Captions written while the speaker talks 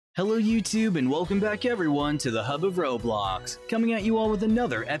Hello YouTube and welcome back everyone to the Hub of Roblox, coming at you all with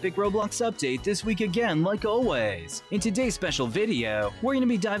another epic Roblox update this week again like always. In today's special video, we're going to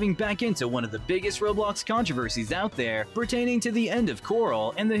be diving back into one of the biggest Roblox controversies out there pertaining to the End of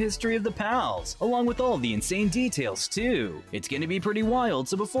Corl and the history of the pals, along with all the insane details too. It's going to be pretty wild,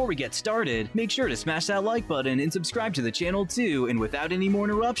 so before we get started, make sure to smash that like button and subscribe to the channel too, and without any more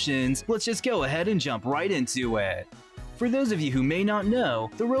interruptions, let's just go ahead and jump right into it. For those of you who may not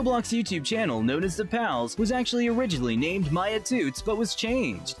know, the Roblox YouTube channel known as The Pals was actually originally named Maya Toots but was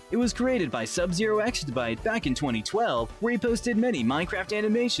changed. It was created by Sub-Zero-Exabyte back in 2012, where he posted many Minecraft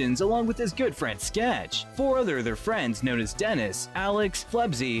animations along with his good friend Sketch. Four other of their friends known as Dennis, Alex,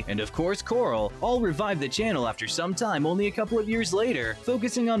 Flebzy, and of course Corl all revived the channel after some time only a couple of years later,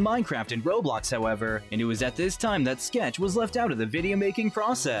 focusing on Minecraft and Roblox however, and it was at this time that Sketch was left out of the video making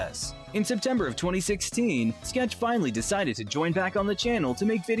process. In September of 2016, Sketch finally decided to join back on the channel to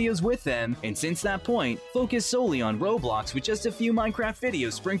make videos with them, and since that point, focused solely on Roblox with just a few Minecraft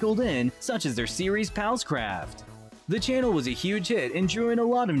videos sprinkled in, such as their series Palscraft. The channel was a huge hit and drew in a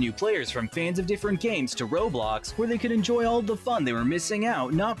lot of new players from fans of different games to Roblox, where they could enjoy all of the fun they were missing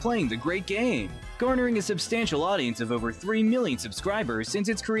out not playing the great game, garnering a substantial audience of over 3 million subscribers since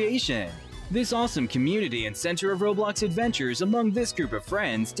its creation. This awesome community and center of Roblox adventures among this group of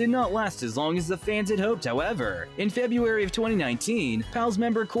friends did not last as long as the fans had hoped however. In February of 2019, Pals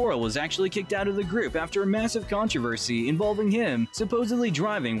member Corl was actually kicked out of the group after a massive controversy involving him supposedly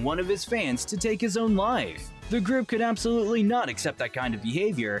driving one of his fans to take his own life. The group could absolutely not accept that kind of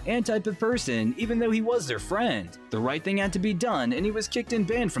behavior and type of person even though he was their friend. The right thing had to be done and he was kicked and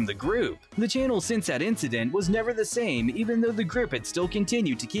banned from the group. The channel since that incident was never the same even though the group had still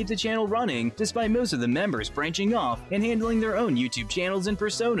continued to keep the channel running despite most of the members branching off and handling their own YouTube channels and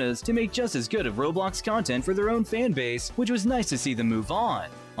personas to make just as good of Roblox content for their own fan base, which was nice to see them move on.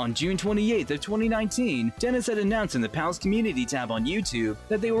 On June 28th of 2019, Dennis had announced in the Pals community tab on YouTube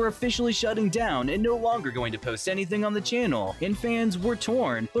that they were officially shutting down and no longer going to post anything on the channel, and fans were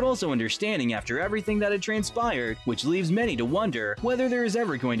torn, but also understanding after everything that had transpired, which leaves many to wonder whether there is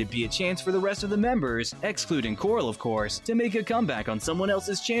ever going to be a chance for the rest of the members, excluding Corl of course, to make a comeback on someone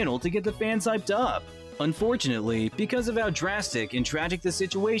else's channel to get the fans hyped up. Unfortunately, because of how drastic and tragic the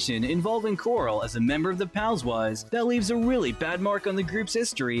situation involving Corl as a member of the Pals was, that leaves a really bad mark on the group's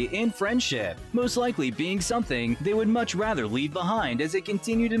history and friendship, most likely being something they would much rather leave behind as they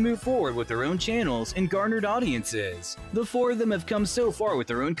continue to move forward with their own channels and garnered audiences. The four of them have come so far with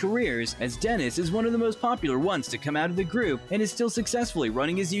their own careers, as Dennis is one of the most popular ones to come out of the group and is still successfully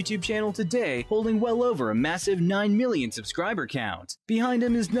running his YouTube channel today, holding well over a massive 9 million subscriber count. Behind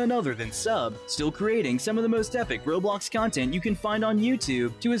him is none other than Sub, still creating some of the most epic Roblox content you can find on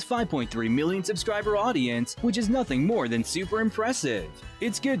YouTube to his 5.3 million subscriber audience, which is nothing more than super impressive.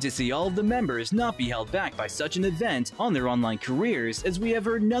 It's good to see all of the members not be held back by such an event on their online careers, as we have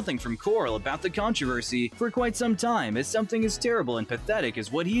heard nothing from Corl about the controversy for quite some time, as something as terrible and pathetic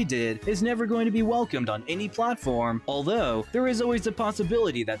as what he did is never going to be welcomed on any platform, although there is always the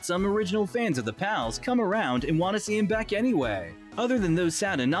possibility that some original fans of the Pals come around and want to see him back anyway. Other than those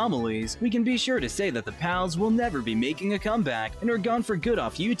sad anomalies, we can be sure to say that the Pals will never be making a comeback and are gone for good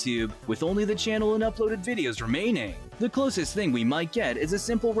off YouTube, with only the channel and uploaded videos remaining. The closest thing we might get is a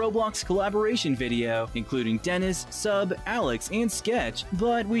simple Roblox collaboration video, including Dennis, Sub, Alex, and Sketch,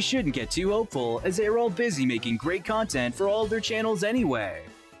 but we shouldn't get too hopeful as they are all busy making great content for all of their channels anyway.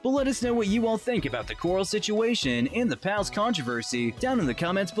 But let us know what you all think about the Corl situation and the Pals controversy down in the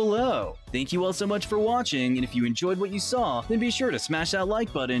comments below. Thank you all so much for watching, and if you enjoyed what you saw, then be sure to smash that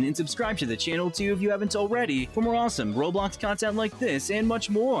like button and subscribe to the channel too if you haven't already for more awesome Roblox content like this and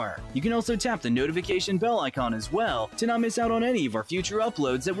much more. You can also tap the notification bell icon as well to not miss out on any of our future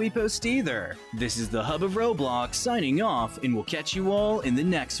uploads that we post either. This is the Hub of Roblox signing off, and we'll catch you all in the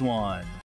next one.